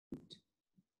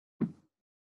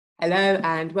Hello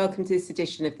and welcome to this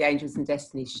edition of the Angels and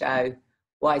Destiny show.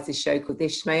 Why is this show called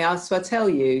This, you may ask? So I'll tell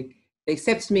you, the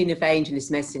accepted meaning of angel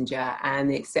is messenger and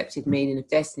the accepted meaning of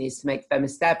destiny is to make firm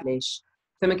establish.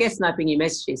 So my guest and I bring you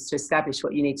messages to establish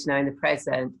what you need to know in the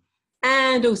present.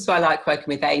 And also I like working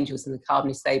with angels and the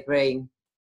calmness they bring.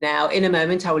 Now, in a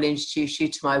moment, I will introduce you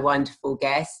to my wonderful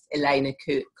guest, Elaina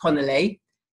Conneely.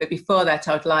 But before that,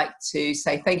 I'd like to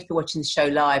say thank you for watching the show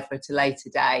live or at a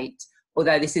later date.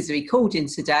 Although this is a recording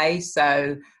today,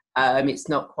 so it's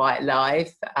not quite live,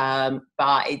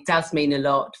 but it does mean a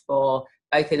lot for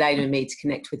both Elaina and me to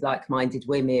connect with like-minded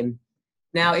women.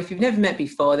 Now, if you've never met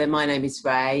before, then my name is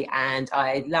Ray, and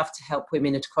I love to help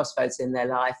women at a crossroads in their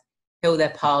life, heal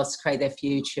their past, create their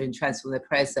future, and transform their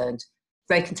present, so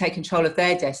they can take control of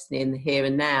their destiny in the here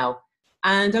and now.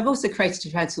 And I've also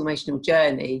created a transformational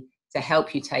journey to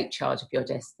help you take charge of your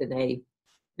destiny.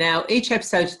 Now, each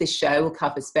episode of this show will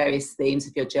cover various themes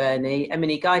of your journey, a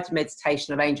mini guided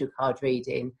meditation of angel card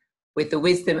reading with the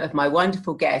wisdom of my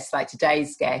wonderful guests, like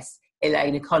today's guest,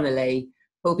 Elaina Conneely,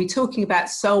 who will be talking about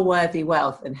soul-worthy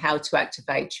wealth and how to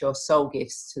activate your soul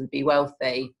gifts to be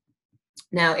wealthy.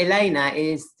 Now, Elaina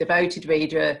is a devoted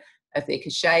reader of the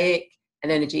Akashic,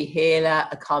 an energy healer,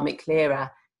 a Karmic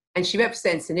Clearer, and she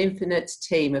represents an infinite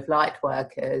team of light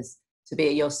workers to be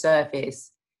at your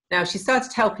service. Now, she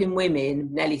started helping women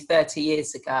nearly 30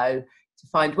 years ago to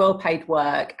find well-paid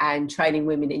work and training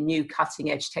women in new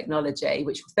cutting-edge technology,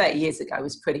 which 30 years ago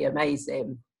was pretty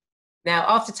amazing. Now,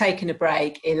 after taking a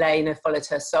break, Elaina followed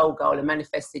her soul goal and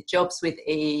manifested jobs with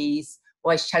ease,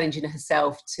 always challenging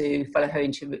herself to follow her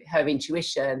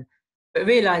intuition, but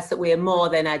realised that we are more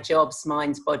than our jobs,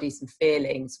 minds, bodies and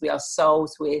feelings. We are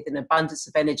souls with an abundance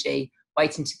of energy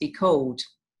waiting to be called.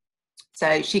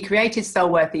 So she created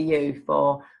Soul Worthy You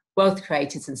for wealth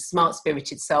creators and smart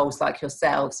spirited souls like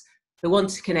yourselves who want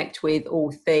to connect with all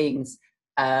things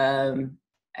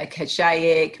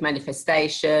Akashic,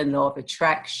 manifestation, law of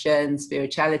attraction,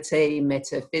 spirituality,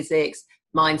 metaphysics,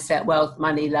 mindset, wealth,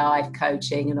 money, life,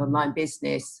 coaching and online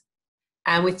business.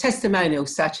 And with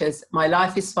testimonials such as, my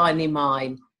life is finally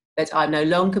mine, that I'm no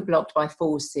longer blocked by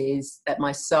forces, that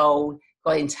my soul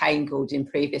got entangled in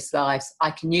previous lives.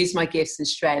 I can use my gifts and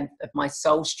strength of my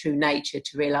soul's true nature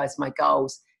to realise my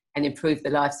goals and improve the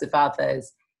lives of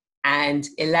others. And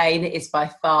Elaina is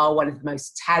by far one of the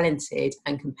most talented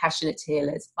and compassionate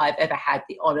healers I've ever had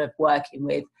the honour of working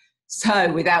with.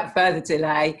 So without further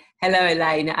delay, hello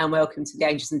Elaina and welcome to the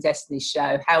Angels and Destiny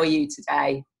show. How are you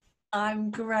today?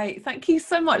 I'm great. Thank you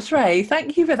so much, Ray.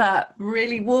 Thank you for that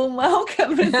really warm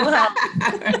welcome as well.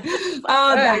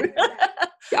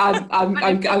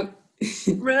 I'm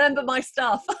remember my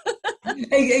stuff.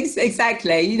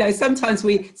 Exactly. You know, sometimes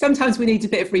we need a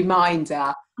bit of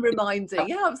reminder. Reminding.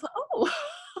 Yeah, I was like, oh,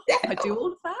 yeah. I do all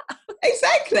of that.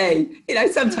 Exactly. You know,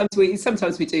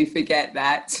 sometimes we do forget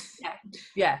that.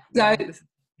 Yeah.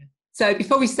 So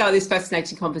before we start this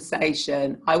fascinating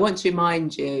conversation, I want to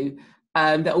remind you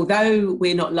that although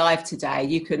we're not live today,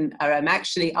 you can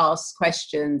actually ask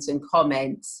questions and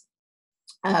comments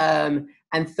and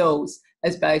thoughts,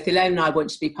 as both Elaina and I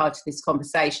want to be part of this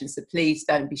conversation, so please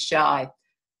don't be shy.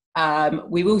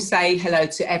 We will say hello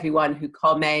to everyone who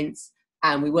comments,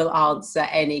 and we will answer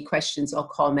any questions or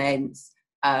comments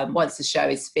once the show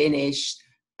is finished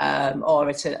or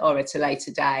at a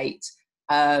later date.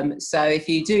 So if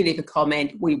you do leave a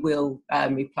comment, we will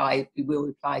reply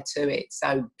to it.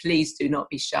 So please do not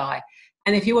be shy.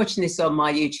 And if you're watching this on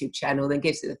my YouTube channel, then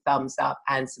give it a thumbs up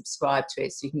and subscribe to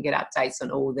it so you can get updates on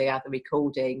all the other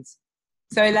recordings.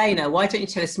 So Elaina, why don't you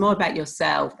tell us more about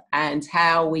yourself and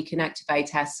how we can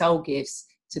activate our soul gifts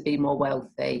to be more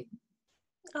wealthy?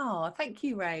 Oh, thank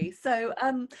you, Ray. So,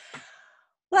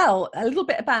 well, a little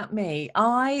bit about me.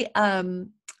 I've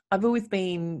always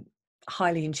been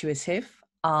highly intuitive.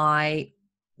 It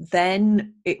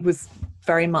was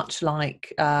very much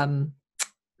like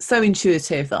so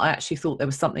intuitive that I actually thought there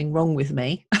was something wrong with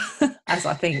me, as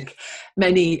I think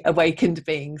many awakened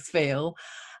beings feel.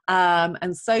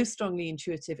 And so strongly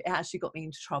intuitive, it actually got me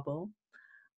into trouble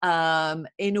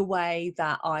in a way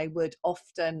that I would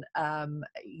often,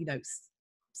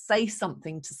 say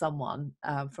something to someone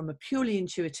from a purely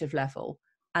intuitive level,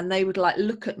 and they would like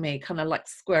look at me, kind of like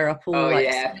square up, all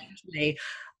strangely,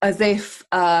 as if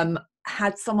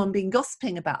had someone been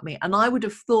gossiping about me, and I would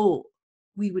have thought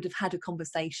we would have had a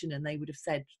conversation, and they would have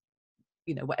said,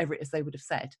 whatever it is they would have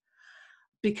said,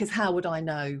 because how would I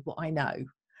know what I know?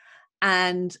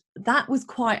 And that was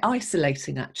quite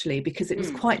isolating, actually, because it was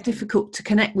quite difficult to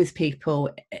connect with people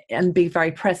and be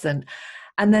very present.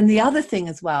 And then the other thing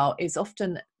as well is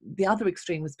often the other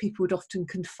extreme was people would often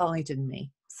confide in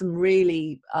me, some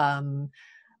really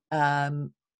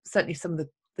certainly some of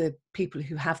the people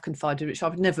who have confided, which I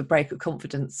would never break a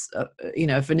confidence, you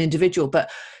know, of an individual,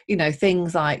 but, you know,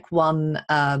 things like one,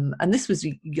 and this was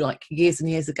like years and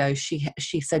years ago, she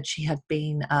said she had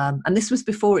been, and this was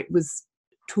before it was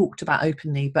talked about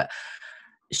openly, but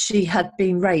she had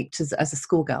been raped as a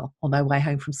schoolgirl on her way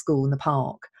home from school in the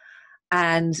park.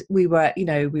 And we were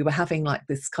having like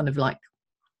this kind of like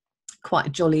quite a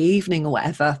jolly evening or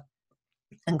whatever,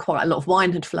 and quite a lot of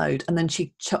wine had flowed. And then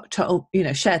she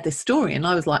shared this story, and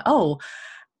I was like, oh,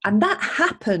 and that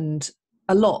happened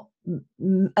a lot.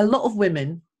 A lot of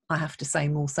women, I have to say,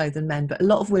 more so than men, but a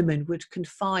lot of women would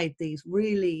confide these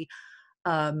really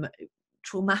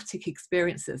traumatic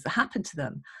experiences that happened to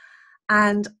them.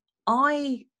 And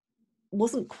I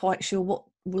wasn't quite sure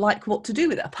what to do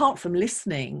with it, apart from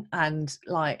listening and,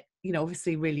 like, you know,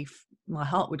 obviously really my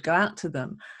heart would go out to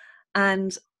them.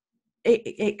 And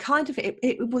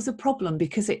it was a problem,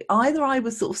 because either I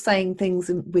was sort of saying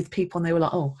things with people and they were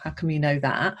like, oh, how come you know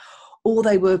that? Or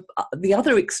they were, the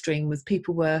other extreme was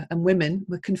women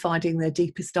were confiding their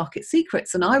deepest, darkest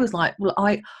secrets. And I was like, well,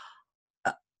 I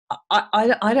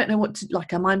don't know what to,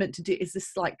 like, am I meant to do? Is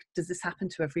this like, does this happen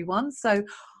to everyone? So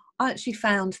I actually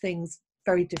found things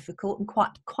very difficult and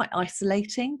quite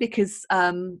isolating, because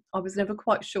I was never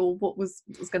quite sure what was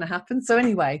going to happen. So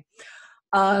anyway,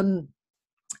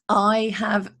 I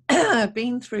have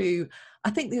been through, I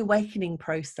think, the awakening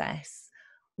process.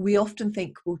 We often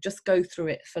think we'll just go through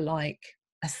it for like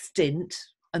a stint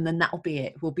and then that'll be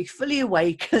it. We'll be fully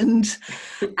awakened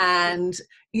and,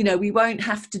 you know, we won't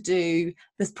have to do,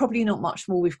 there's probably not much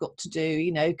more we've got to do,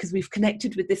 you know, because we've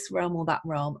connected with this realm or that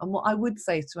realm. And what I would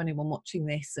say to anyone watching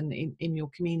this and in your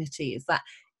community is that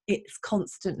it's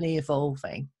constantly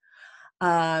evolving.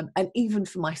 And even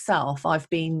for myself, I've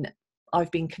been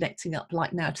connecting up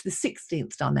like now to the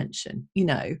 16th dimension, you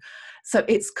know, so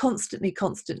it's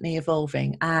constantly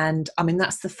evolving. And I mean,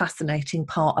 that's the fascinating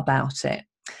part about it.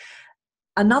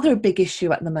 Another big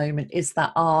issue at the moment is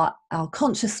that our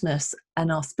consciousness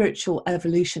and our spiritual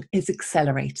evolution is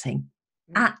accelerating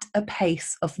at a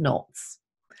pace of knots.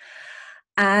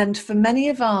 And for many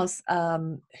of us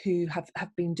who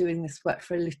have been doing this work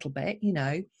for a little bit, you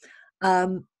know,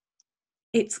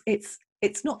 it's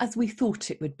not as we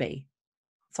thought it would be.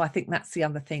 So I think that's the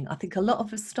other thing. I think a lot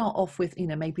of us start off with, you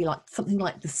know, maybe like something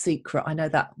like The Secret. I know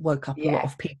that woke up a lot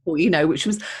of people, you know, which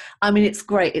was, I mean, it's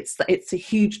great. It's a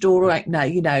huge door right now,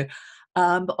 you know.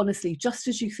 But honestly, just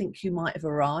as you think you might have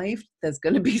arrived, there's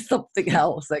going to be something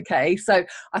else, okay? So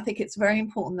I think it's very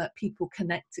important that people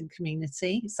connect in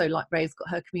community. So like Ray's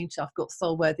got her community, I've got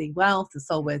Soulworthy Wealth and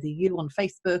Soulworthy You on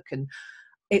Facebook. And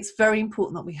it's very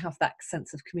important that we have that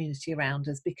sense of community around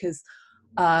us, because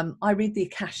I read the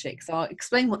Akashic, so I'll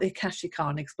explain what the Akashic are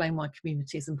and explain why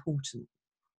community is important.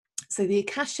 So the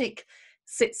Akashic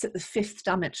sits at the 5th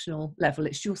dimensional level.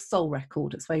 It's your soul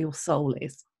record. It's where your soul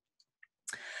is.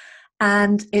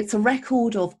 And it's a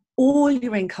record of all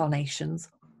your incarnations,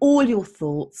 all your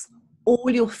thoughts, all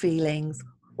your feelings,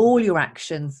 all your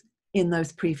actions in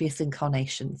those previous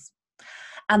incarnations.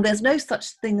 And there's no such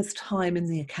thing as time in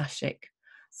the Akashic.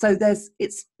 So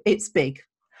it's big.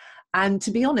 And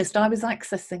to be honest, I was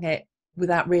accessing it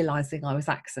without realizing I was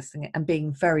accessing it and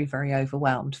being very, very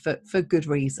overwhelmed for good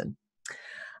reason.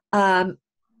 In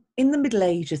the Middle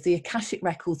Ages, the Akashic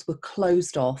records were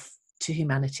closed off to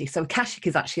humanity. So Akashic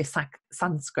is actually a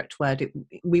Sanskrit word.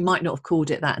 We might not have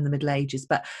called it that in the Middle Ages,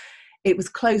 but it was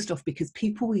closed off because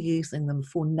people were using them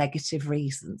for negative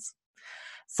reasons.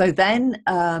 So then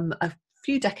a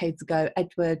few decades ago,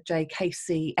 Edward J.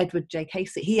 Casey,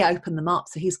 he opened them up.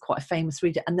 So he's quite a famous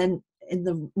reader. And then in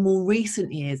the more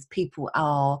recent years, people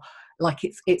are like,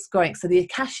 it's growing. So the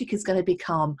Akashic is going to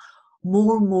become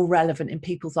more and more relevant in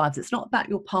people's lives. It's not about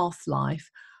your past life,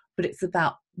 but it's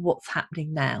about what's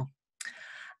happening now.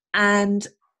 And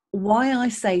why I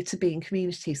say to be in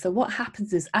community. So what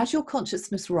happens is, as your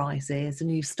consciousness rises and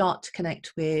you start to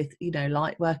connect with, you know,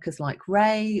 light workers like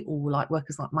Ray or light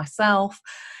workers like myself,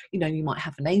 you know, you might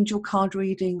have an angel card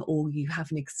reading, or you have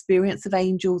an experience of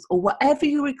angels, or whatever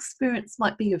your experience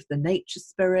might be of the nature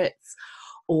spirits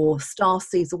or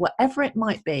starseeds or whatever it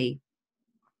might be.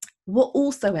 What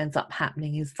also ends up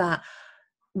happening is that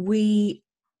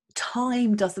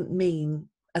time doesn't mean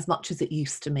as much as it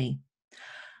used to mean.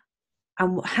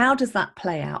 And how does that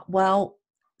play out? Well,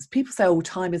 people say, oh,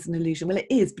 time is an illusion. Well, it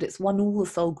is, but it's one all the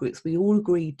soul groups we all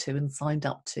agreed to and signed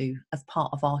up to as part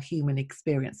of our human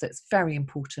experience. So it's very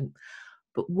important.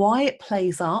 But why it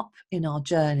plays up in our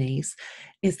journeys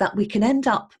is that we can end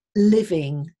up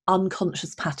living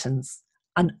unconscious patterns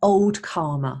and old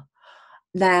karma.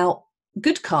 Now,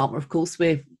 good karma, of course,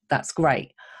 that's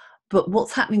great. But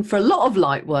what's happening for a lot of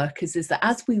light workers is that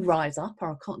as we rise up,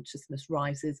 our consciousness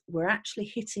rises, we're actually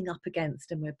hitting up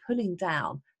against and we're pulling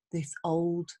down this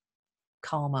old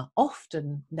karma,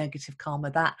 often negative karma,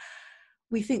 that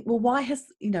we think, well, why has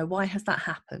that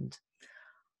happened?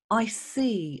 I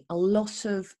see a lot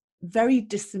of very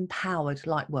disempowered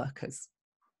light workers.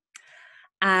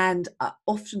 And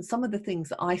often some of the things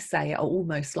that I say are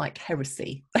almost like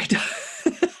heresy.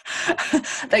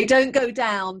 They don't go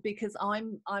down because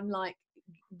I'm like,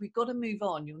 we've got to move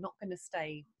on. You're not going to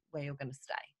stay where you're going to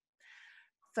stay.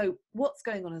 So what's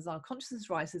going on as our consciousness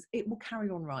rises, it will carry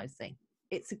on rising.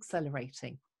 It's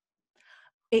accelerating.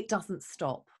 It doesn't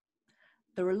stop.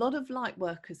 There are a lot of light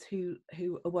workers who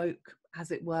awoke,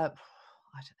 as it were,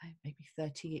 I don't know, maybe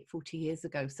 30, 40 years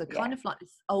ago. So kind of like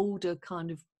this older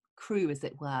kind of crew, as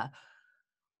it were.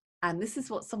 And this is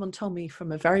what someone told me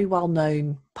from a very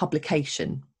well-known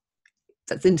publication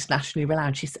that's internationally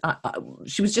renowned.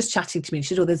 She was just chatting to me and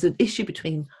she said, there's an issue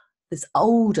between this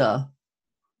older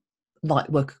light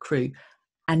worker crew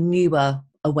and newer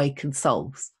awakened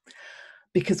souls.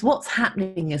 Because what's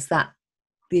happening is that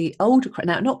the older crew,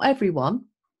 now not everyone,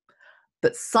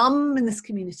 but some in this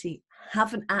community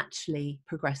haven't actually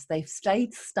progressed. They've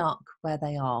stayed stuck where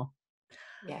they are.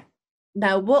 Yeah.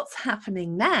 Now, what's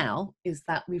happening now is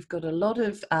that we've got a lot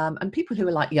of, and people who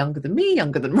are like younger than me,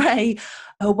 younger than Ray,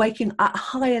 are waking at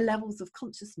higher levels of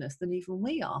consciousness than even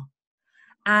we are.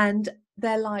 And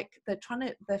they're like,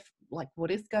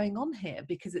 what is going on here?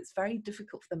 Because it's very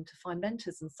difficult for them to find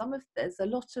mentors. And there's a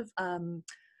lot of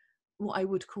what I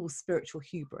would call spiritual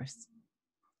hubris.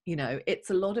 It's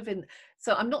a lot of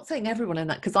so I'm not saying everyone in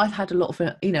that, because I've had a lot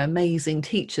of, amazing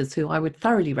teachers who I would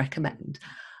thoroughly recommend.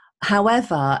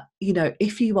 However,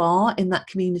 if you are in that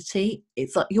community,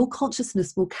 it's like your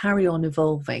consciousness will carry on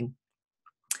evolving.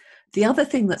 The other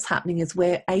thing that's happening is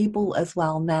we're able as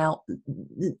well now,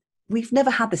 we've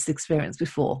never had this experience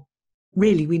before.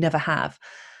 Really, we never have.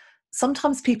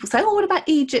 Sometimes people say, what about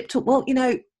Egypt? Well,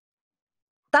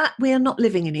 that we are not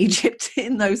living in Egypt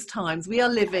in those times. We are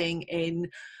living in,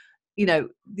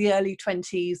 the early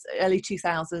 20s, early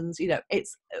 2000s.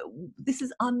 This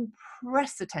is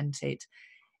unprecedented.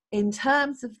 In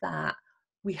terms of that,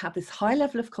 we have this high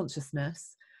level of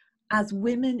consciousness as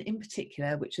women in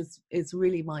particular, which is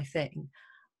really my thing.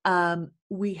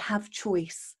 We have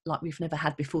choice like we've never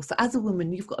had before. So as a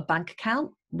woman, you've got a bank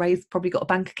account. Ray's probably got a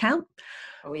bank account.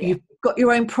 Oh, yeah. You've got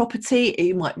your own property.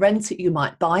 You might rent it. You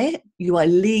might buy it. You are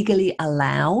legally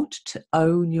allowed to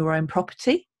own your own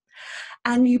property.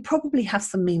 And you probably have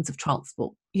some means of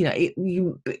transport.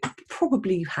 You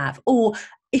probably have. Or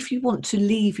if you want to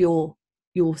leave your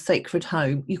sacred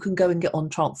home, you can go and get on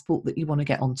transport that you want to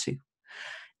get onto.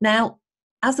 Now,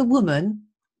 as a woman,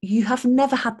 you have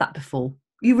never had that before.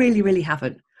 You really, really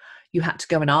haven't. You had to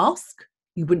go and ask.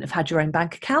 You wouldn't have had your own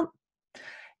bank account.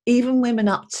 Even women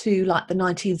up to like the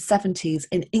 1970s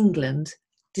in England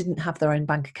didn't have their own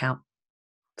bank account.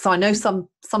 So I know some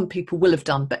people will have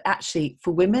done, but actually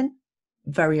for women,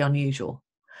 very unusual.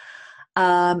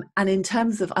 And in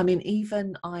terms of,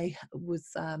 even I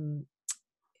was...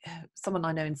 someone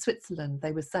I know in Switzerland,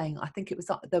 they were saying, I think it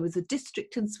was, there was a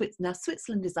district in Switzerland. Now,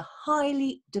 Switzerland is a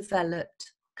highly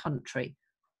developed country,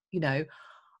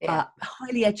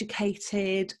 highly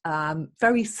educated,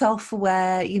 very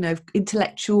self-aware,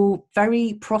 intellectual,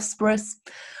 very prosperous.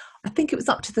 I think it was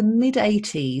up to the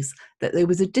mid-80s that there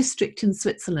was a district in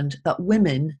Switzerland that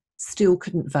women still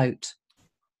couldn't vote.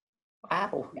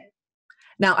 Wow.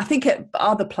 Now, I think at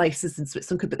other places in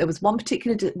Switzerland could, but there was one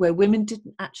particular where women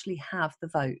didn't actually have the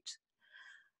vote.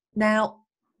 Now,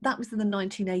 that was in the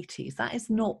 1980s. That is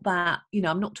not that,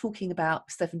 I'm not talking about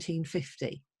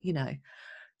 1750,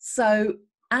 So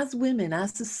as women,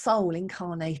 as a soul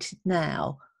incarnated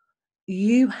now,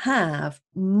 you have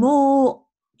more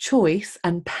choice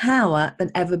and power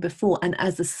than ever before. And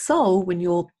as a soul,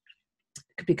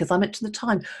 because I mentioned the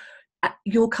time,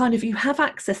 you have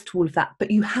access to all of that,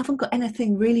 but you haven't got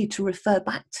anything really to refer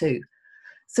back to.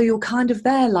 So you're kind of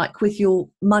there like with your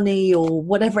money or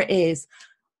whatever it is,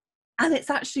 and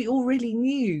it's actually all really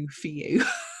new for you.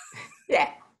 Yeah.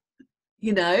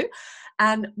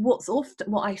 And what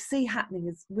I see happening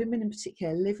is women in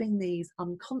particular living these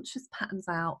unconscious patterns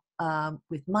out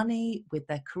with money, with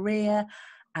their career,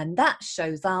 and that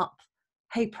shows up,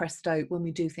 hey presto, when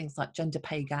we do things like gender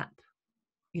pay gap,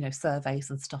 surveys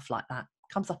and stuff like that.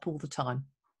 Comes up all the time.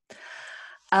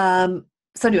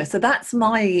 So that's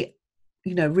my,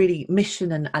 really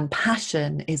mission and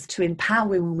passion, is to empower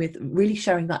women with really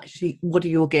showing that actually, what are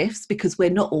your gifts? Because we're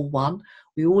not all one.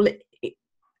 We all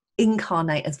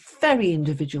incarnate as very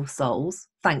individual souls,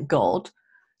 thank God.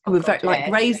 We're very,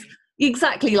 like Ray's,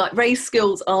 Exactly, like race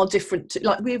skills are different,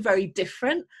 like we're very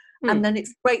different. And then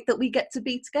it's great that we get to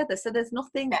be together. So there's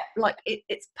nothing like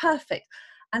it's perfect.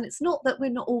 And it's not that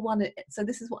we're not all one. So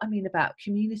this is what I mean about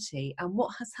community. And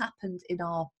what has happened in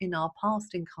our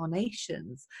past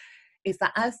incarnations is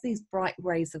that as these bright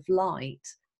rays of light,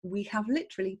 we have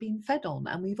literally been fed on,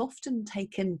 and we've often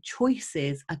taken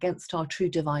choices against our true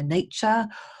divine nature.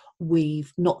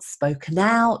 We've not spoken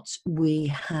out. We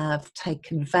have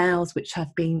taken vows which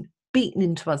have been beaten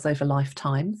into us over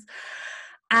lifetimes,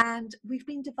 and we've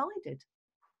been divided.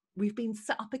 We've been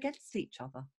set up against each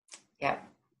other. Yeah.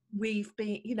 We've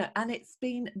been, and it's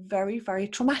been very, very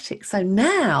traumatic. So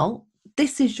now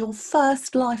this is your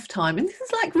first lifetime, and this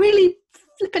is like really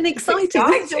flipping exciting.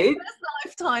 This is your first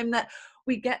lifetime that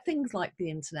we get things like the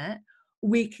internet.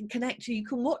 We can connect you. You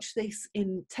can watch this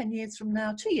in 10 years from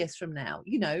now, 2 years from now.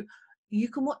 You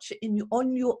can watch it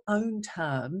on your own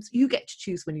terms. You get to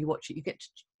choose when you watch it. You get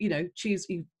to, choose,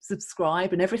 you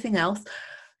subscribe and everything else.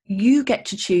 You get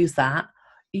to choose that.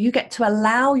 You get to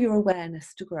allow your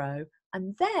awareness to grow.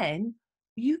 And then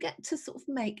you get to sort of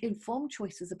make informed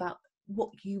choices about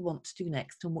what you want to do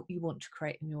next and what you want to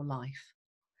create in your life.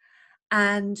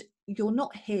 And you're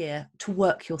not here to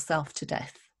work yourself to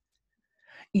death.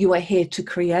 You are here to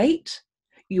create.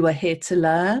 You are here to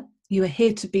learn. You are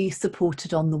here to be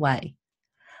supported on the way.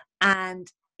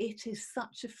 And it is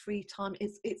such a free time.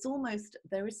 It's almost,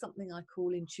 there is something I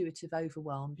call intuitive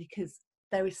overwhelm, because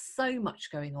there is so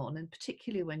much going on. And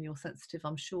particularly when you're sensitive,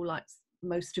 I'm sure like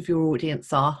most of your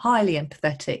audience are highly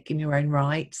empathetic in your own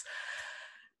right.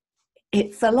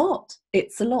 It's a lot.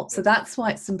 So that's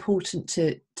why it's important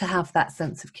to have that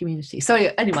sense of community. So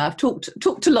anyway, I've talked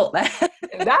a lot there.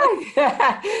 No,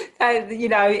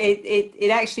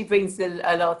 it actually brings a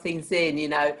lot of things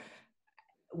in.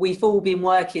 We've all been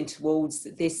working towards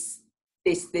this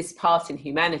part in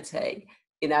humanity,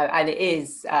 and it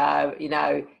is,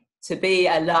 to be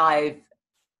alive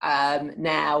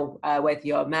now, whether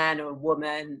you're a man or a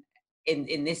woman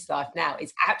in this life now,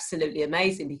 it's absolutely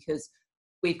amazing, because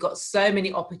we've got so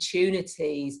many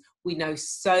opportunities. We know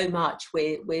so much.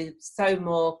 We're so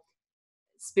more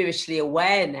spiritually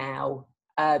aware now,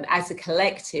 as a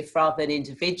collective rather than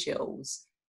individuals.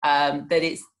 That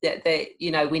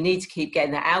we need to keep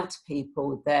getting that out to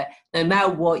people, that no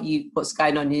matter what's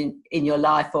going on in your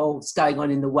life or what's going on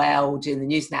in the world, in the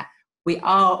news now, we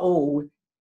are all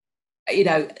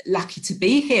lucky to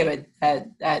be here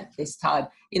at this time.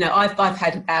 I've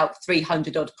had about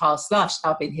 300 odd past lives.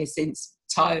 I've been here since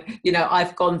time.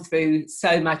 I've gone through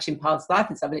so much in past life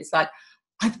and stuff, and it's like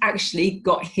I've actually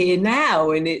got here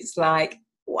now, and it's like,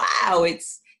 wow,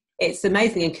 it's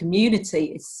amazing. And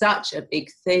community is such a big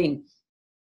thing.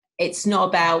 It's not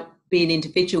about being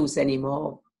individuals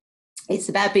anymore. It's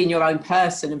about being your own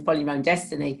person and following your own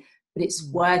destiny, but it's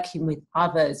working with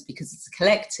others, because it's a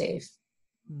collective.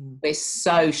 We're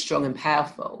so strong and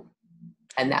powerful,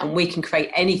 and we can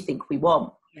create anything we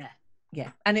want.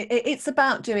 Yeah. And it's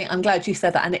about doing, I'm glad you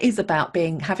said that, and it is about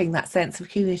having that sense of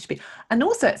community, and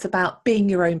also it's about being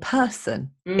your own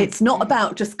person. It's not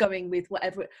about just going with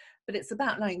whatever, but it's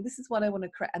about knowing this is what I want to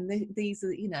create, and these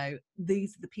are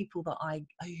the people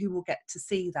who will get to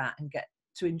see that and get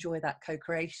to enjoy that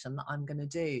co-creation that I'm going to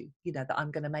do, that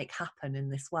I'm going to make happen in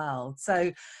this world.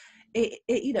 So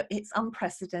it's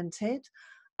unprecedented.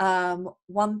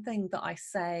 One thing that I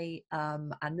say,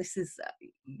 and this is,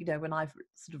 when I've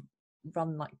sort of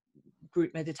run like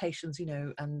group meditations,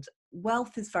 and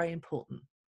wealth is very important.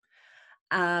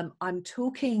 I'm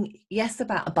talking, yes,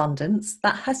 about abundance.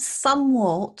 That has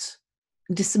somewhat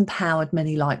disempowered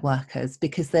many light workers,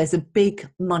 because there's a big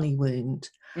money wound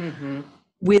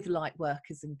with light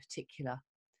workers in particular.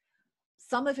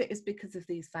 Some of it is because of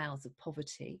these vows of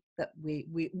poverty that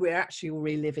we're actually all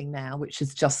reliving now, which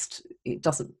is just, it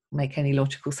doesn't make any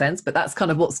logical sense, but that's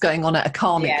kind of what's going on at a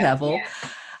karmic level. Yeah.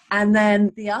 And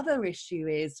then the other issue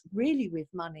is really with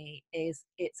money is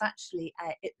it's actually,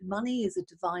 money is a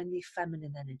divinely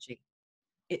feminine energy.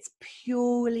 It's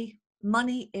purely,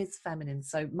 money is feminine.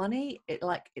 So money,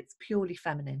 it's purely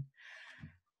feminine.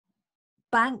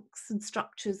 Banks and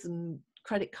structures and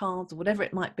credit cards or whatever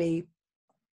it might be,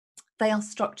 they are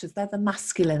structures. They're the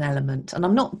masculine element. And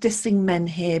I'm not dissing men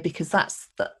here, because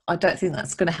I don't think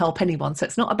that's going to help anyone. So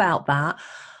it's not about that.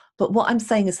 But what I'm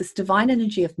saying is this divine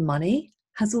energy of money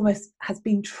has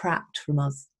been trapped from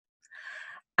us.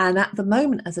 And at the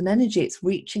moment, as an energy, it's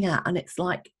reaching out, and it's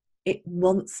like it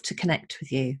wants to connect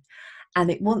with you. And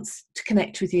it wants to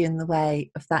connect with you in the way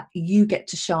of that you get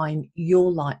to shine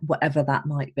your light, whatever that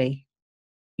might be.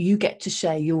 You get to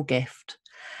share your gift.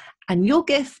 And your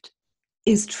gift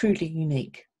is truly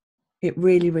unique. It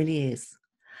really, really is.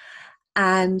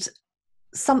 And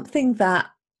something that,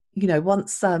 you know,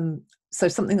 once, so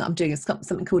something that I'm doing is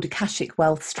something called Akashic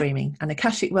wealth streaming. And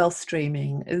Akashic wealth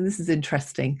streaming, and this is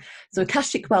interesting. So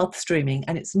Akashic wealth streaming,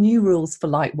 and it's new rules for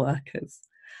light workers.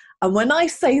 And when I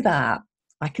say that,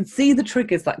 I can see the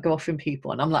triggers that go off in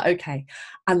people. And I'm like, okay.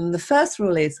 And the first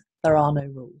rule is there are no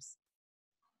rules.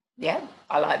 Yeah,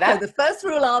 I like that. So the first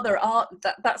rule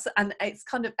that's, and it's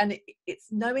kind of, and it's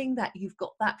knowing that you've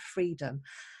got that freedom.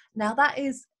 Now that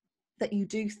is that you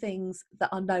do things that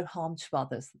are no harm to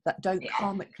others, that don't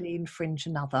karmically infringe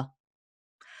another.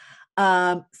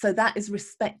 So that is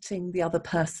respecting the other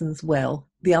person's will,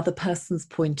 the other person's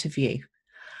point of view,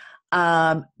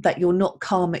 that you're not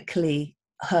karmically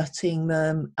hurting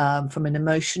them from an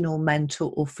emotional,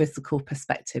 mental or physical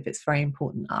perspective. It's very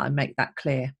important I make that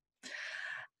clear.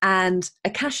 And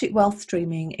Akashic wealth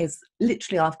streaming is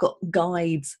literally, I've got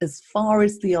guides as far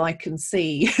as the eye can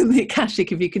see in the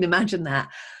Akashic, if you can imagine that,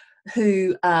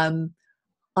 who I'm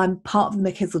part of the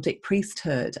Melchizedek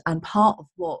priesthood, and part of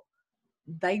what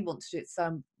they want to do, so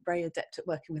I'm very adept at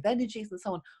working with energies and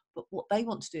so on, but what they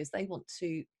want to do is they want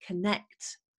to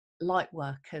connect light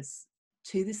workers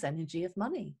to this energy of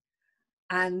money.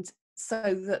 And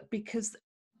so that, because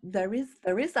there is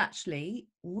actually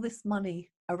all this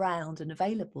money around and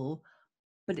available,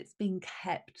 but it's being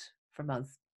kept from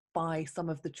us by some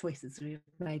of the choices we've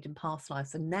made in past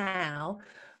lives. And now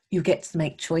you get to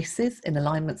make choices in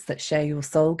alignments that share your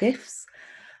soul gifts,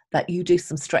 that you do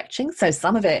some stretching. So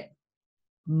some of it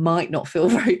might not feel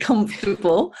very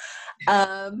comfortable.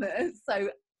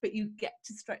 But you get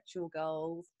to stretch your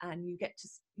goals, and you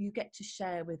get to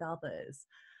share with others.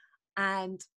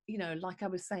 And, you know, like I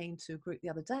was saying to a group the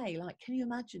other day, like, can you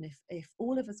imagine if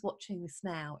all of us watching this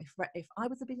now, if I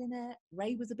was a billionaire,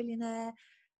 Ray was a billionaire,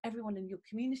 everyone in your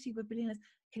community were billionaires,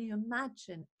 can you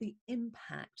imagine the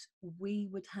impact we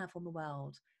would have on the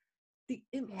world, the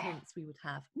influence we would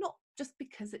have, not just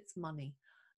because it's money,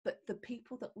 but the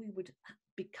people that we would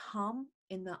become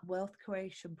in that wealth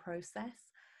creation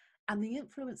process, and the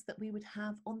influence that we would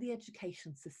have on the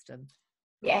education system.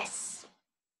 Yes.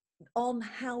 On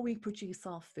how we produce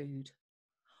our food,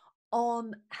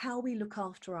 on how we look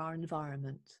after our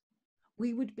environment.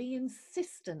 We would be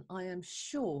insistent, I am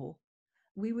sure,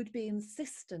 we would be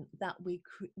insistent that we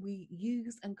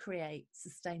use and create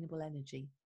sustainable energy.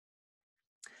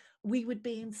 We would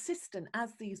be insistent,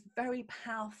 as these very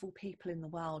powerful people in the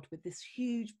world with this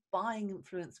huge buying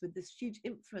influence, with this huge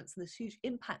influence and this huge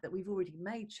impact that we've already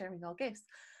made sharing our gifts,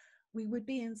 we would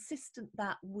be insistent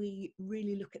that we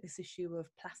really look at this issue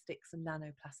of plastics and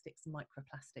nanoplastics and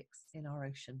microplastics in our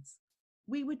oceans.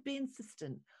 We would be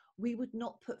insistent. We would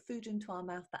not put food into our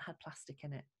mouth that had plastic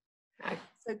in it. No.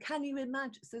 So can you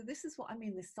imagine? So this is what I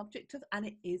mean, this subject of, and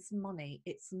it is money.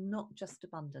 It's not just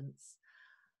abundance.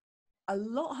 A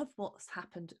lot of what's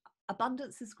happened,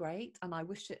 abundance is great, and I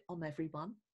wish it on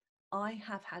everyone. I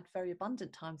have had very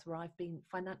abundant times where I've been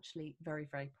financially very,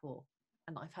 very poor.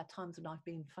 And I've had times when I've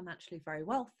been financially very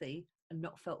wealthy and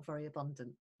not felt very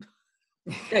abundant.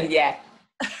 Yeah.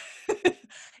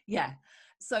 Yeah.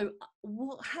 So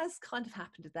what has kind of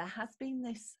happened, there has been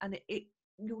this, and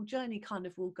your journey kind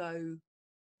of will go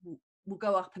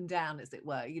up and down, as it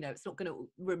were. You know, it's not going to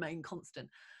remain constant.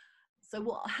 So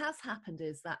what has happened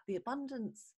is that the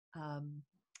abundance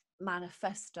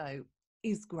manifesto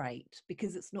is great,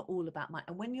 because it's not all about money.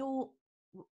 And when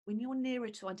you're nearer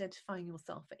to identifying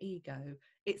yourself for ego,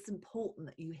 it's important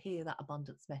that you hear that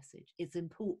abundance message. It's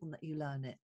important that you learn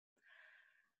it.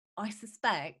 I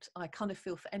suspect, I kind of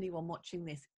feel for anyone watching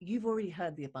this, you've already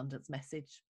heard the abundance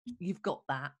message. You've got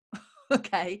that.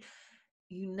 Okay.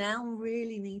 You now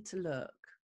really need to look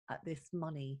at this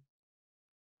money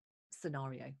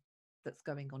scenario that's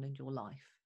going on in your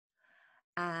life.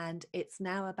 And it's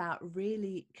now about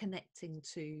really connecting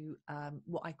to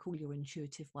what I call your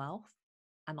intuitive wealth.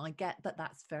 And I get that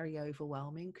that's very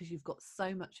overwhelming because you've got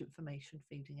so much information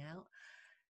feeding out.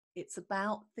 It's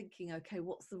about thinking, okay,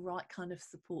 what's the right kind of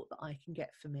support that I can get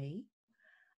for me?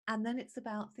 And then it's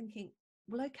about thinking,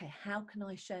 well, okay, how can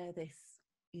I share this,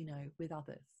 you know, with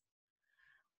others?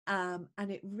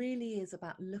 And it really is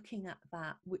about looking at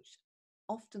that, which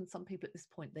often some people at this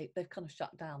point, they've kind of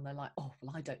shut down. They're like, oh,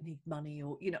 well, I don't need money,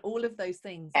 or, you know, all of those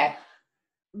things. Yeah.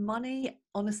 Money,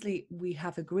 honestly, we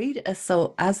have agreed,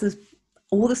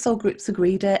 all the soul groups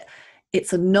agreed it.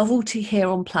 It's a novelty here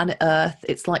on planet Earth.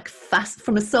 It's like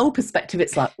from a soul perspective,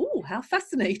 it's like, oh, how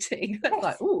fascinating. Yes. It's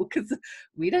like, oh, because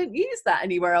we don't use that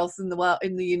anywhere else in the world,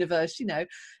 in the universe, you know.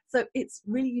 So it's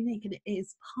really unique, and it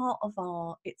is part of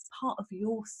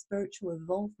your spiritual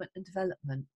involvement and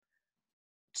development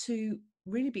to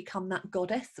really become that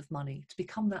goddess of money, to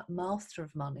become that master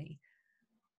of money,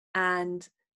 and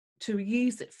to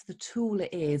use it for the tool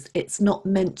it is. It's not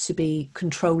meant to be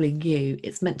controlling you.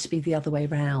 It's meant to be the other way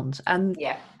around. And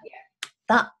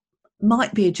that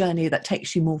might be a journey that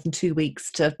takes you more than 2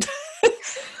 weeks to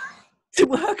to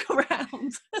work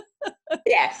around.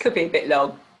 Yeah, could be a bit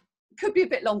long. Could be a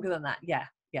bit longer than that. Yeah.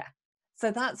 So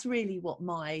that's really what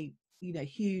my,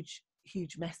 huge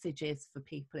message is for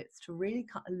people. It's to really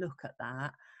kind of look at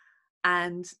that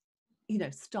and,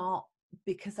 start,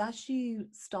 because as you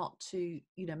start to,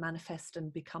 manifest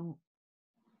and become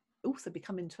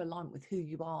into alignment with who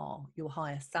you are, your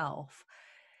higher self,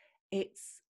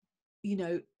 it's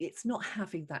not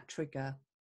having that trigger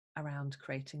around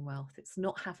creating wealth. It's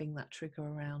not having that trigger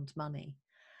around money.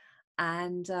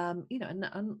 And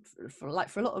and for a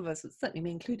lot of us, certainly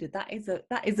me included, that is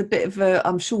a bit of a,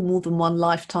 I'm sure, more than one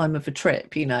lifetime of a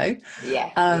trip,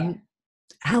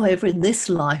 However, in this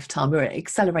lifetime, we're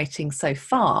accelerating so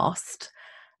fast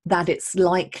that it's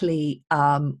likely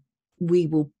we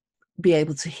will be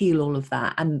able to heal all of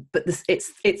that. But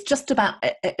it's just about,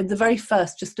 at the very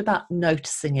first, just about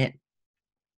noticing it,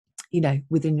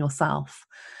 within yourself,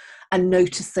 and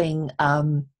noticing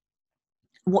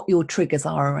what your triggers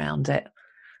are around it,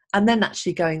 and then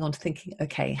actually going on to thinking,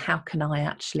 okay, how can I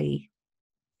actually,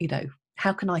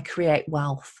 how can I create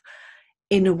wealth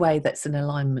in a way that's in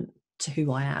alignment to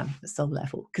who I am at soul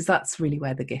level? Because that's really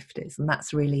where the gift is, and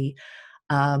that's really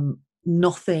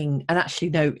nothing. And actually,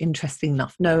 no, interesting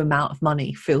enough, no amount of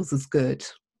money feels as good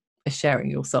as sharing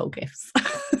your soul gifts.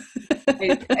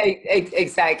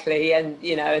 Exactly, and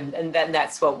and then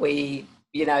that's what we,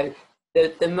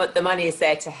 the money is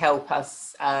there to help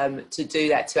us to do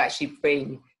that, to actually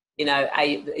bring,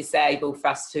 it's able for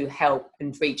us to help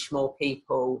and reach more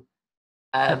people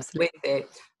with it.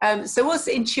 So what's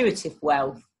intuitive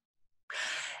wealth?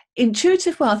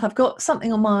 Intuitive wealth, I've got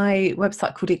something on my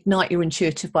website called Ignite Your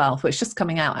Intuitive Wealth, which is just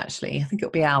coming out, actually. I think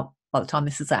it'll be out by the time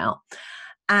this is out.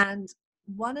 And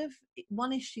one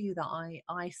issue that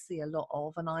I see a lot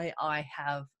of, and I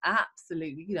have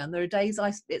absolutely, and there are days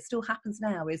it still happens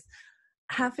now, is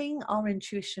having our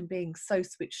intuition being so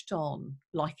switched on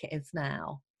like it is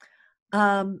now.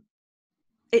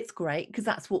 It's great because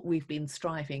that's what we've been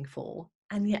striving for.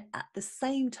 And yet at the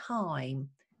same time,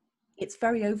 it's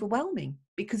very overwhelming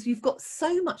because you've got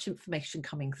so much information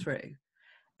coming through.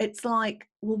 It's like,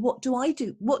 well, what do I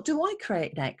do? What do I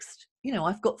create next?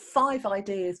 I've got 5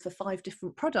 ideas for 5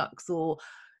 different products, or,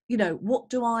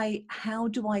 how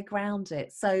do I ground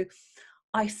it? So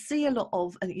I see a lot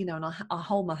of, and, and I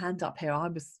hold my hand up here.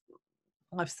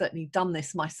 I've certainly done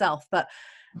this myself, but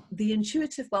the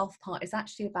intuitive wealth part is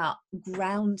actually about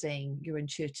grounding your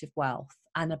intuitive wealth,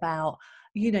 and about,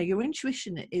 your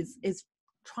intuition is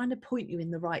trying to point you in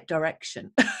the right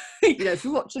direction. If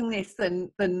you're watching this,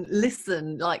 then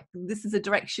listen, like, this is a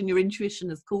direction your intuition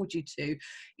has called you to,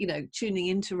 tuning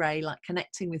into Ray, like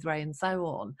connecting with Ray, and so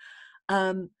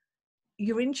on.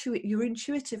 Your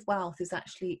intuitive wealth is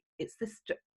actually, it's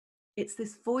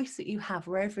this voice that you have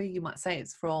wherever you might say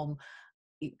it's from.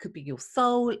 It could be your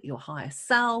soul, your higher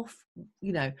self,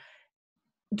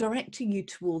 directing you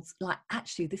towards, like,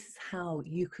 actually, this is how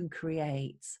you can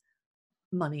create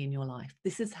money in your life.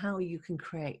 This is how you can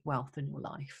create wealth in your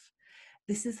life.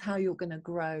 This is how you're going to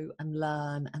grow and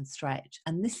learn and stretch.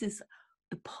 And this is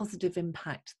the positive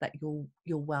impact that your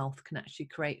wealth can actually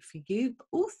create for you, but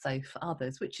also for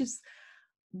others, which is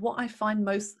what I find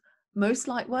most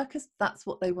light workers, that's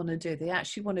what they want to do. They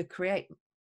actually want to create,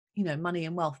 money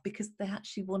and wealth because they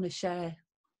actually want to share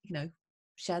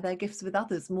their gifts with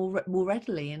others more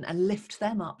readily, and lift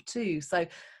them up too. So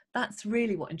that's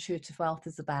really what intuitive wealth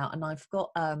is about. And I've got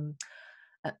a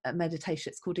meditation,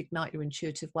 it's called Ignite Your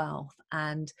Intuitive Wealth,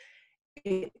 and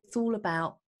it's all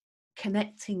about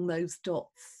connecting those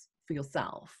dots for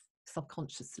yourself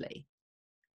subconsciously.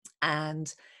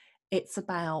 And it's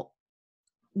about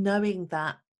knowing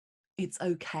that it's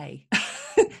okay.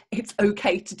 It's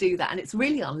okay to do that. And it's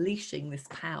really unleashing this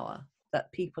power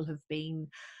that people have been,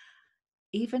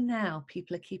 even now,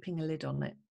 people are keeping a lid on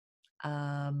it.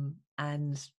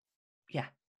 And yeah,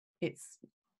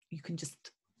 you can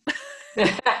just you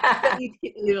don't need to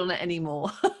keep the lid on it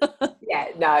anymore. Yeah,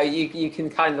 no, you can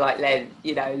kind of like let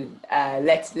it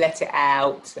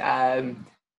out.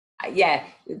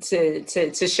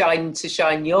 To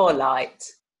shine your light.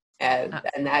 And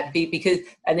that because,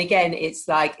 and again, it's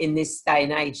like in this day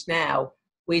and age now,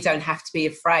 we don't have to be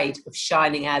afraid of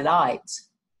shining our light,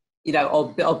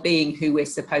 or being who we're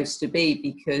supposed to be,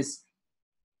 because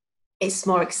it's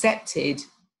more accepted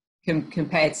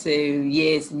compared to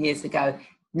years and years ago.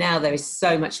 Now there is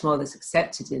so much more that's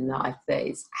accepted in life that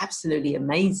is absolutely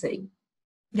amazing.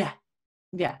 Yeah.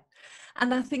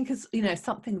 And I think, as you know,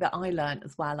 something that I learned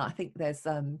as well, I think there's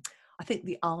I think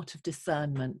the art of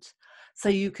discernment. So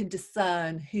you can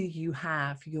discern who you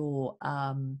have your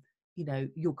you know,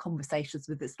 your conversations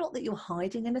with. It's not that you're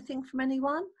hiding anything from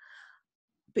anyone,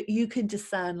 but you can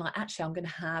discern, like, actually I'm going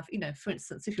to have, you know, for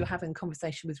instance, if you're having a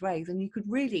conversation with Ray, then you could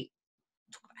really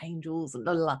talk about angels and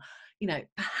blah, blah, blah, you know,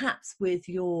 perhaps with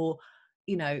your,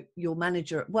 you know, your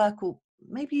manager at work, or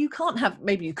maybe you can't have,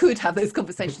 maybe you could have those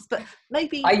conversations, but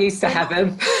maybe I used to have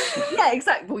them. Yeah,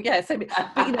 exactly. Well, yeah, so,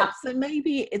 but you know, so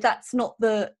maybe that's not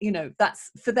the, you know,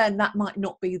 that's for them, that might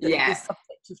not be the subject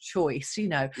of choice, you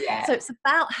know. So it's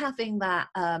about having that,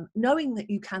 knowing that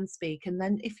you can speak, and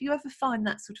then if you ever find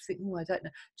that sort of thing, oh, I don't know,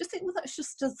 just think, well, that's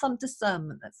just some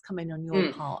discernment that's coming on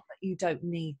your part, that you don't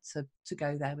need to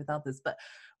go there with others. But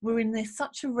we're in this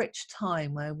such a rich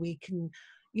time where we can,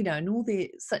 you know, and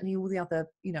certainly all the other,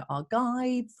 you know, our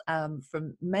guides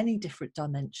from many different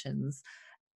dimensions,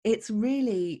 it's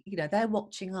really, you know, they're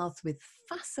watching us with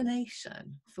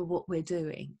fascination for what we're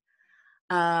doing.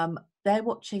 They're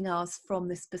watching us from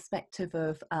this perspective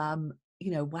of,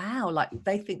 you know, wow, like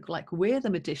they think like we're the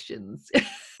magicians,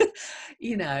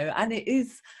 you know, and it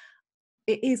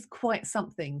is quite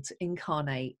something to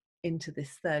incarnate into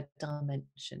this third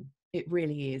dimension. It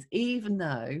really is, even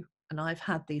though, and I've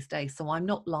had these days, so I'm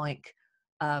not like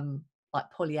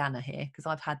Pollyanna here, because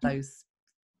I've had those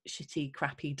shitty,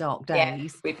 crappy, dark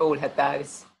days. We've all had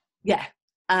those. Yeah.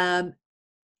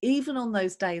 Even on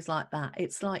those days like that,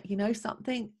 it's like, you know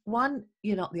something, one,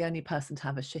 you're not the only person to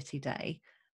have a shitty day,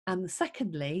 and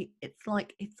secondly, it's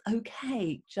like, it's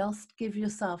okay, just give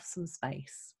yourself some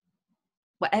space,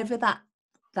 whatever that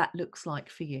looks like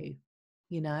for you,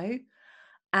 you know.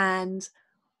 And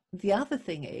the other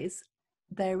thing is,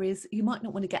 you might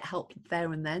not want to get help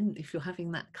there and then if you're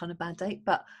having that kind of bad day,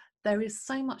 but there is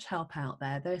so much help out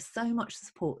there, there's so much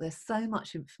support, there's so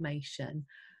much information,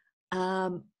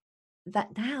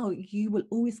 that now you will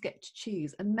always get to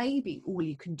choose. And maybe all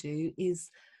you can do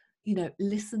is, you know,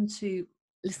 listen to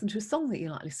a song that you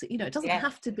like, you know, it doesn't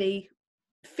have to be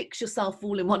fix yourself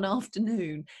all in one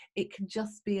afternoon. It can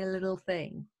just be a little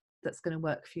thing that's going to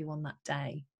work for you on that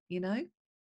day, you know.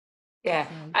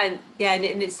 And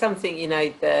it's something, you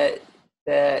know,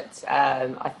 that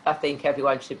I think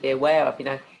everyone should be aware of, you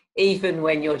know. Even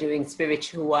when you're doing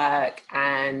spiritual work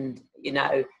and, you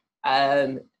know,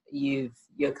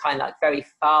 you're kind of like very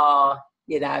far,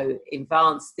 you know,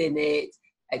 advanced in it,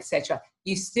 etc.,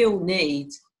 you still need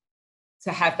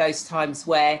to have those times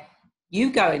where you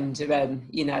go and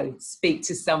you know, speak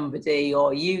to somebody,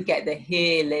 or you get the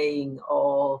healing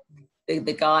or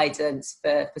the guidance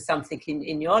for something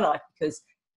in your life, because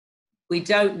we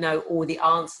don't know all the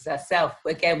answers ourselves,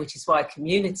 again, which is why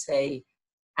community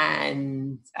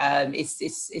and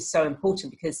it's so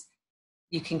important, because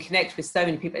you can connect with so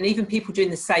many people, and even people doing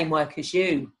the same work as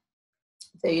you.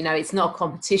 So, you know, it's not a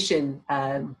competition,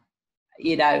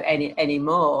 you know,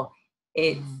 anymore.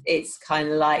 It's kind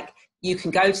of like you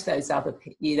can go to those other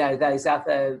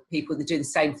people that do the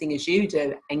same thing as you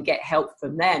do and get help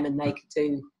from them, and they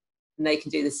can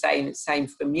do the same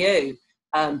from you,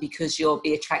 because you'll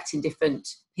be attracting different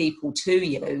people to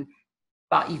you,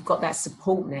 but you've got that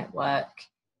support network.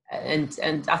 And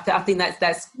I think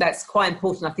that's quite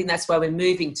important. I think that's where we're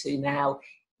moving to now,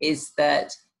 is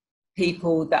that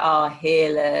people that are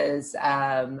healers,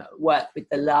 work with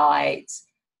the light,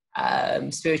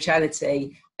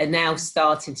 spirituality, are now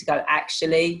starting to go,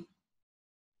 actually,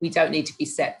 we don't need to be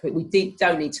separate. We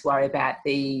don't need to worry about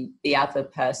the other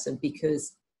person,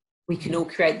 because we can all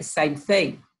create the same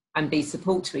thing and be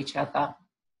support to each other.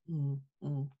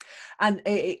 Mm-hmm. And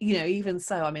you know, even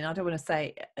so, I mean, I don't want to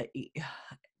say,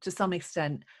 to some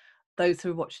extent, those who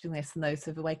are watching this and those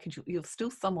who have awakened, you're still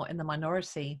somewhat in the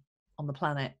minority on the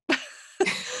planet.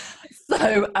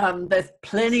 So there's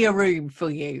plenty of room for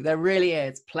you. There really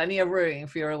is plenty of room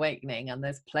for your awakening, and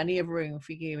there's plenty of room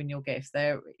for you and your gifts.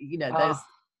 There, you know,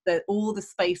 there's all the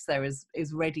space there is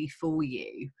ready for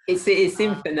you. It's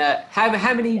infinite.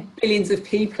 How many billions of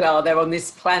people are there on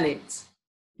this planet?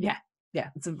 Yeah,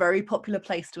 it's a very popular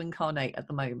place to incarnate at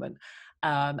the moment.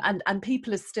 And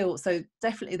people are still, so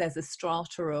definitely there's a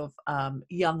strata of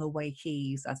young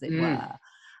awakees, as it were.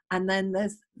 And then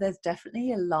there's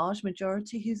definitely a large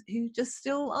majority who just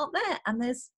still aren't there. And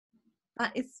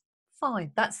that is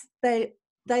fine.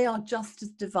 They are just as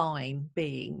divine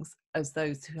beings as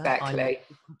those who have high levels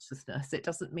of consciousness. It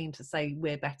doesn't mean to say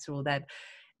we're better or they're,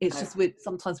 it's just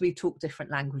sometimes we talk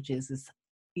different languages, as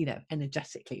you know,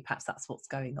 energetically, perhaps that's what's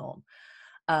going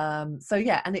on. So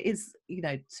yeah, and it is, you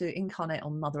know, to incarnate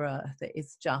on Mother Earth, it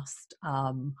is just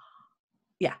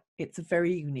it's a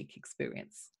very unique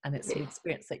experience, and it's an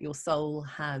experience that your soul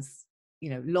has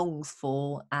longs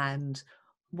for and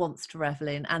wants to revel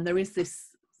in. And there is this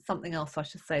something else I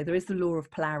should say. There is the law of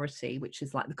polarity, which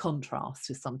is like the contrast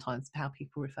is sometimes how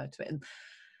people refer to it. And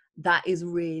that is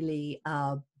really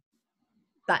not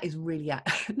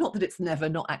that it's never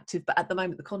not active, but at the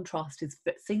moment the contrast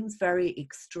seems very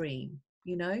extreme,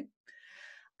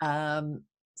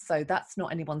 so that's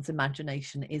not anyone's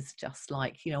imagination. Is just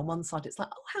like, on one side it's like,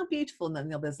 oh, how beautiful, and then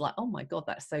the other's like, oh my god,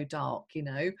 that's so dark.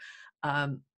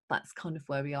 That's kind of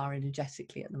where we are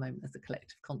energetically at the moment as a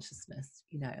collective consciousness,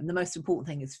 and the most important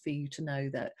thing is for you to know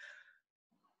that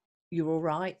you're all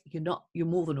right. You're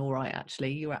more than all right,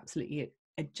 actually. You're absolutely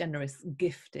a generous,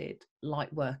 gifted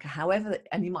light worker. However,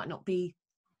 and you might not be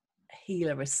a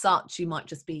healer as such, you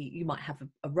might have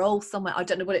a role somewhere. I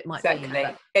don't know what it might be.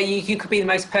 But you could be the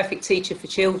most perfect teacher for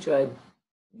children,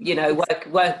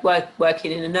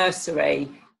 working in a nursery,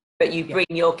 but you bring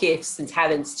your gifts and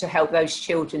talents to help those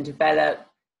children develop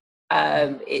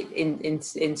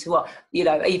into what,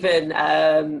 even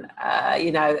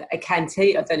a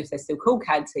canteen. I don't know if they're still called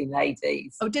canteen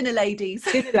ladies. Oh, dinner ladies.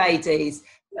 Dinner ladies.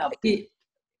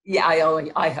 Yeah, I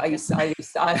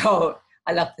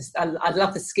love this. I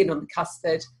love the skin on the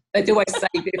custard. They'd always save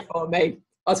it for me.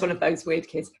 I was one of those weird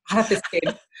kids. I love the skin.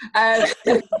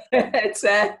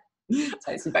 It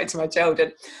takes me back to my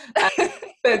childhood.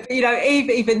 But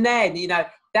even then,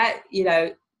 that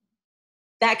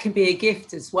can be a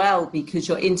gift as well, because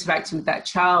you're interacting with that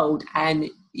child, and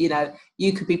you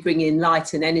could be bringing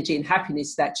light and energy and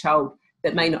happiness to that child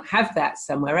that may not have that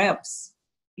somewhere else.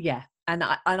 Yeah. And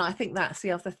I think that's the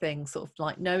other thing, sort of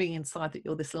like knowing inside that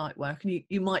you're this light work, and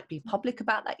you might be public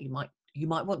about that. You might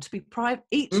want to be private.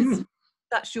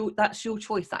 That's your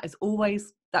choice. That's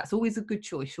always a good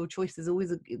choice. Your choice is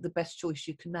always the best choice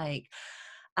you can make.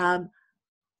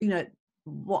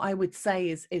 What I would say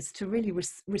is to really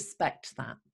respect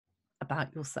that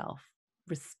about yourself.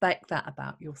 Respect that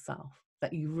about yourself,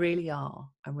 that you really are,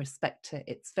 and respect it.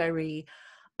 It's very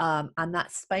and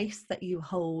that space that you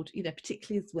hold,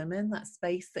 particularly as women, that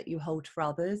space that you hold for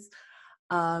others,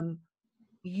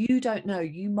 you don't know,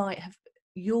 you might have,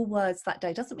 your words that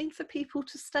day doesn't mean for people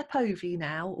to step over you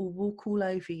now or walk all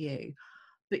over you.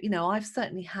 But, I've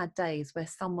certainly had days where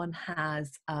someone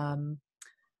has,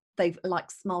 they've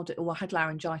like smiled at, I had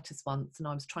laryngitis once and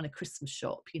I was trying to Christmas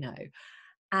shop,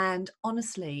 and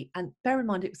honestly, and bear in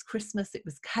mind, it was Christmas, it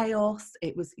was chaos,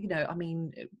 it was,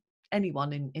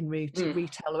 anyone in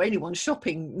retail or anyone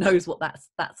shopping knows what that's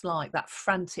like, that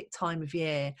frantic time of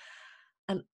year.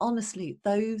 And honestly,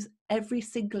 every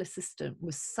single assistant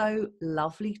was so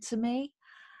lovely to me.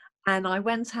 And I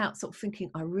went out sort of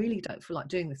thinking, I really don't feel like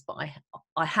doing this, but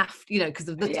I have, because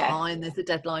of the time, there's a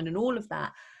deadline and all of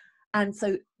that. And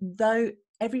so though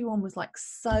everyone was like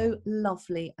so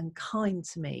lovely and kind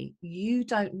to me, you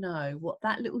don't know what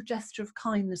that little gesture of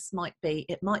kindness might be.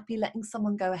 It might be letting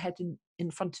someone go ahead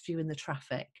in front of you in the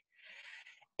traffic.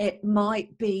 It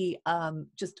might be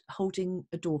just holding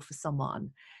a door for someone.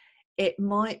 It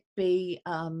might be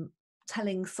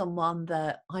telling someone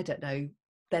that, I don't know,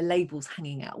 their label's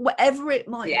hanging out, whatever it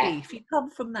might be. If you come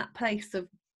from that place of,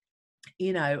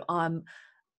 you don't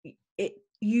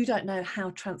know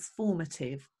how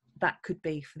transformative that could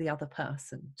be for the other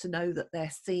person, to know that they're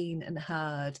seen and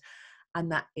heard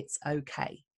and that it's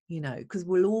okay, because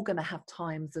we're all going to have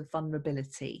times of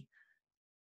vulnerability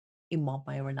in one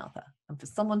way or another. And for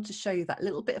someone to show you that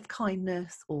little bit of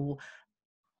kindness, or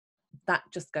that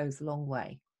just goes a long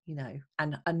way,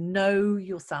 and know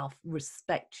yourself,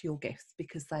 respect your gifts,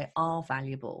 because they are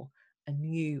valuable and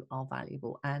you are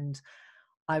valuable. And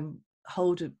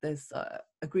there's a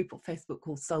group on Facebook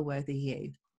called Soul Worthy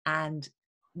You, and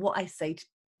what I say to,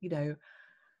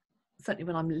 certainly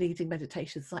when I'm leading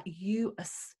meditations, like you are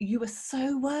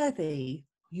so worthy.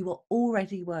 You are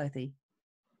already worthy.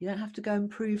 You don't have to go and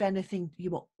prove anything.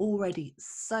 You are already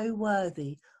so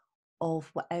worthy of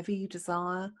whatever you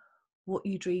desire, what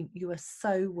you dream. You are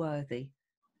so worthy.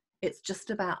 It's just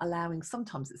about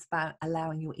sometimes it's about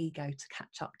allowing your ego to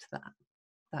catch up to that.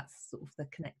 That's sort of the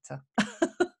connector.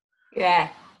 Yeah,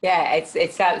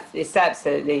 it's absolutely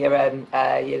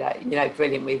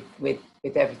brilliant with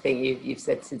everything you've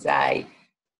said today,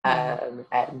 and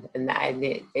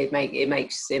it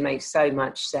makes so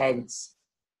much sense.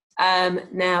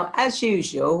 Now, as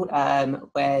usual,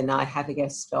 when I have a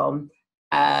guest on,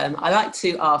 I like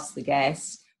to ask the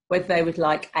guest whether they would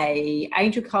like a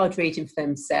angel card reading for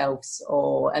themselves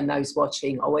and those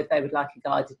watching, or whether they would like a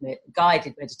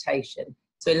guided meditation.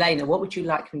 So, Elaina, what would you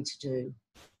like me to do?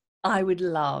 I would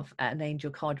love an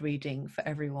angel card reading for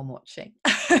everyone watching.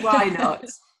 Why not?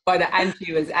 Why not? And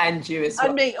you as well.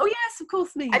 And me. Oh yes, of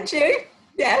course, me. And you.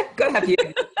 Yeah, gotta have you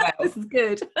as well. This is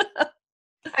good.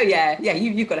 Oh yeah,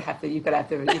 you've got to have the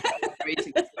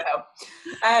reading as well.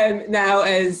 Now,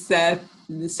 as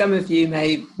some of you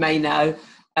may know,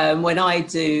 when I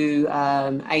do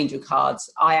angel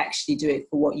cards, I actually do it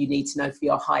for what you need to know for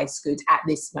your highest good at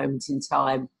this moment in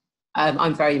time.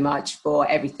 I'm very much for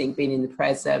everything being in the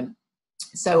present.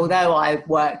 So although I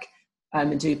work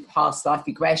and do past life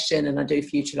regression and I do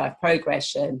future life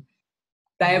progression,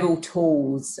 they are all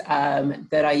tools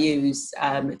that I use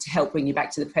to help bring you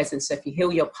back to the present. So if you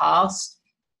heal your past,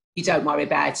 you don't worry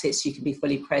about it, so you can be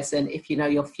fully present. If you know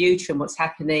your future and what's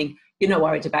happening, you're not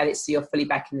worried about it, so you're fully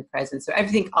back in the present. So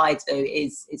everything I do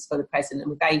is for the present. And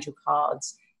with angel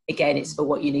cards, again, it's for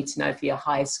what you need to know for your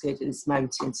highest good at this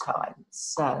moment in time.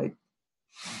 So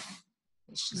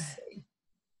let's just see.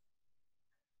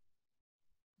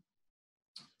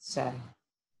 So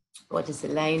what does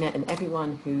Elaina and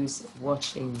everyone who's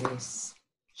watching this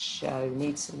show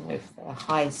need to know for their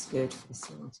highest good for this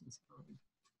moment in time?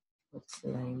 What does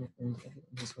Elaina and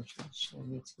everyone who's watching this show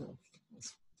need to know for their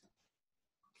highest good?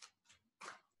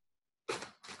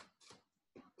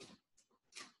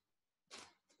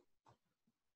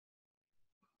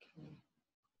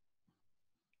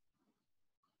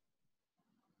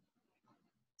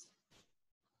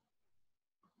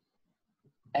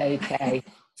 Okay.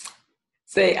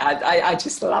 See, I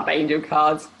just love angel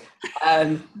cards.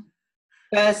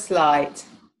 First light,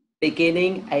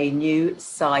 beginning a new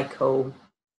cycle.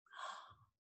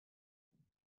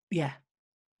 Yeah.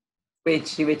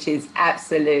 Which is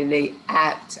absolutely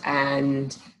apt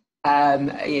and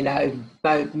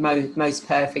most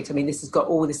perfect. I mean, this has got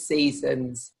all the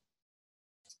seasons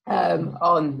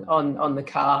on the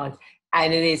card,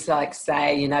 and it is like,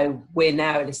 say, we're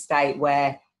now at a state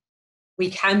where we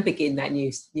can begin that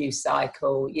new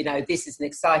cycle. This is an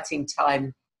exciting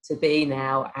time to be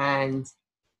now, and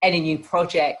any new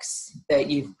projects that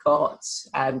you've got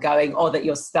going or that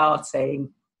you're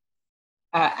starting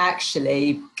are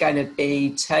actually going to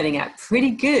be turning out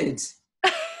pretty good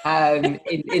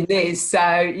in this.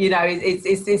 So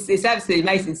it's absolutely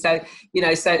amazing. So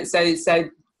so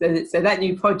that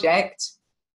new project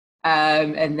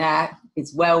and that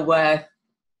is well worth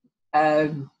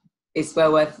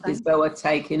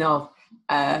taking off.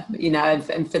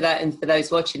 And for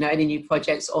those watching, any new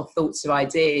projects or thoughts or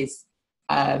ideas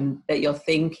that you're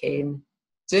thinking,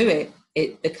 do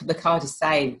it. The card is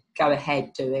saying, go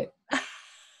ahead, do it.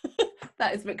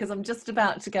 That is because I'm just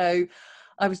about to go.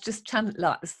 I was just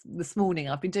this morning.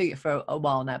 I've been doing it for a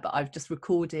while now, but I've just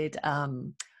recorded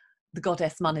the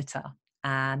Goddess Monitor,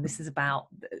 and this is about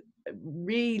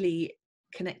really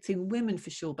connecting women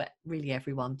for sure, but really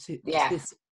everyone to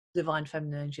this divine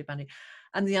feminine energy body.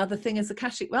 And the other thing is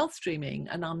Akashic wealth streaming,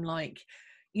 and I'm like,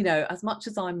 as much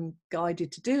as I'm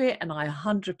guided to do it, and I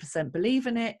 100% believe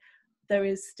in it, there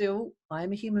is still, I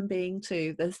am a human being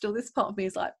too. There's still this part of me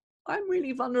is like, I'm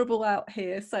really vulnerable out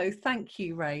here. So thank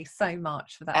you, Ray, so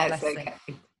much for that blessing. Okay.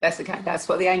 That's okay. That's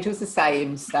what the angels are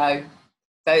saying. So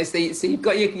you've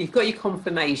got your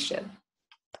confirmation.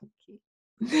 Thank you.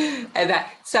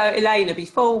 So Elaina,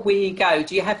 before we go,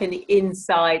 do you have any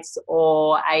insights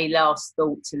or a last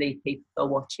thought to leave people who are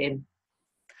watching?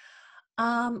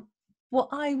 What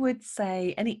I would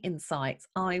say, any insights,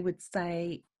 I would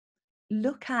say,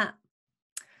 look at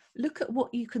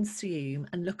what you consume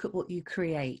and look at what you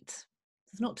create.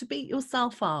 It's not to beat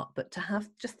yourself up, but to have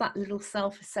just that little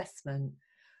self-assessment,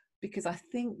 because I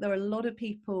think there are a lot of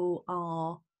people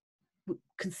are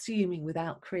consuming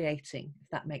without creating, if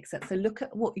that makes sense. So look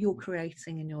at what you're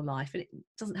creating in your life, and it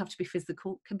doesn't have to be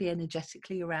physical, it can be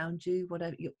energetically around you,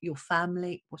 whatever, your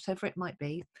family, whatever it might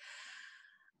be.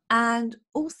 And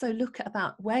also look at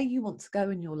about where you want to go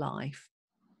in your life.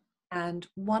 And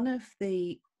one of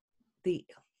the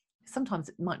sometimes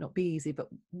it might not be easy, but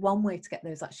one way to get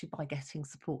there is actually by getting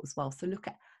support as well. So look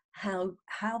at how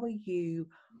are you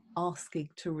asking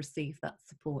to receive that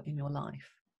support in your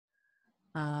life,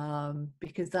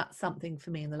 because that's something for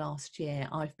me in the last year.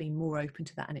 I've been more open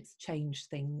to that, and it's changed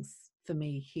things for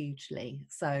me hugely.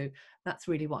 So that's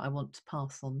really what I want to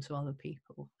pass on to other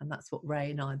people, and that's what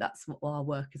Ray and that's what our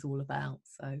work is all about.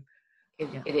 So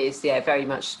it is, very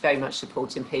much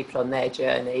supporting people on their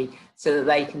journey so that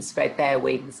they can spread their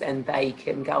wings and they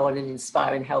can go on and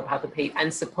inspire and help other people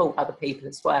and support other people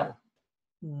as well.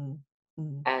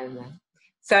 And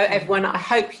so everyone, I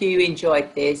hope you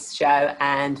enjoyed this show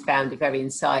and found it very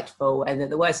insightful, and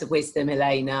that the words of wisdom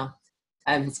Elaina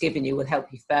has given you will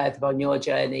help you further on your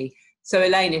journey. So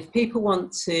Elaina, if people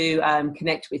want to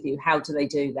connect with you, how do they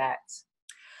do that?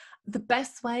 The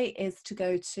best way is to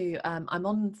go to, I'm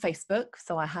on Facebook,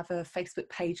 so I have a Facebook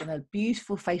page and a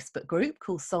beautiful Facebook group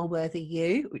called Soul Worthy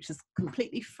You, which is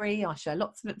completely free. I share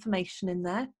lots of information in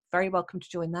there. Very welcome to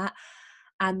join that.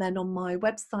 And then on my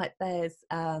website, there's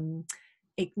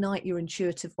Ignite Your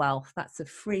Intuitive Wealth. That's a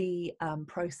free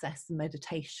process and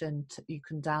meditation. You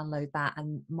can download that.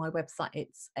 And my website,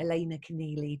 it's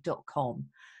elainaconneely.com.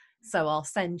 So I'll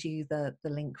send you the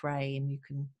link, Ray, and you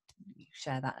can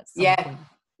share that at some point.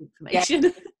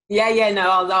 Information. Yeah. No,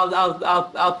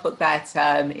 I'll put that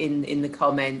in the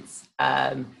comments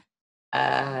at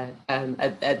the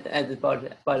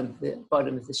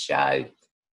bottom of the show,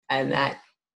 and that.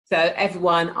 So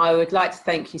everyone, I would like to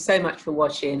thank you so much for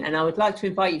watching, and I would like to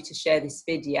invite you to share this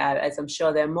video, as I'm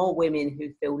sure there are more women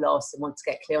who feel lost and want to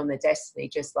get clear on their destiny,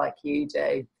 just like you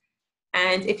do.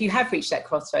 And if you have reached that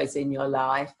crossroads in your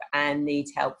life and need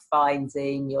help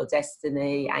finding your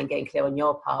destiny and getting clear on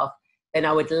your path, then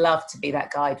I would love to be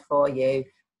that guide for you.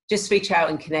 Just reach out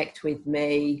and connect with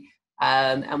me,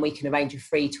 and we can arrange a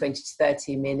free 20 to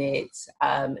 30 minutes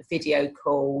video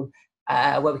call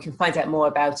where we can find out more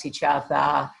about each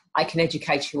other. I can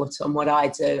educate you on what I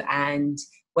do and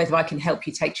whether I can help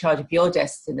you take charge of your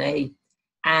destiny.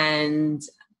 And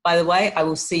by the way, I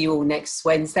will see you all next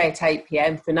Wednesday at 8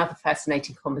 p.m. for another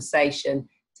fascinating conversation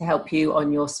to help you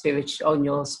on your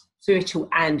spiritual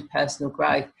and personal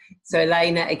growth. So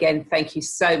Elaina, again, thank you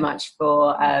so much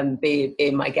for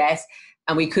being my guest.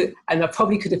 And I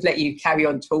probably could have let you carry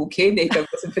on talking if it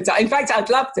wasn't for time. In fact, I'd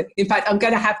love to. In fact, I'm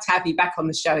going to have you back on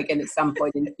the show again at some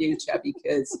point in the future,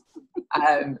 because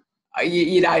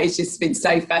it's just been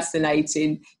so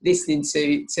fascinating listening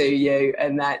to you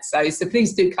and that. So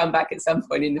please do come back at some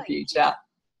point in the future.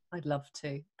 I'd love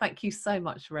to. Thank you so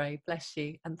much, Ray. Bless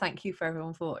you. And thank you for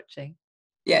everyone for watching.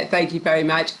 Yeah, thank you very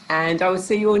much. And I will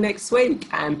see you all next week.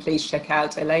 And please check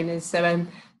out Elaina's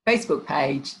Facebook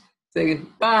page. So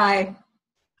bye.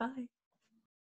 Bye.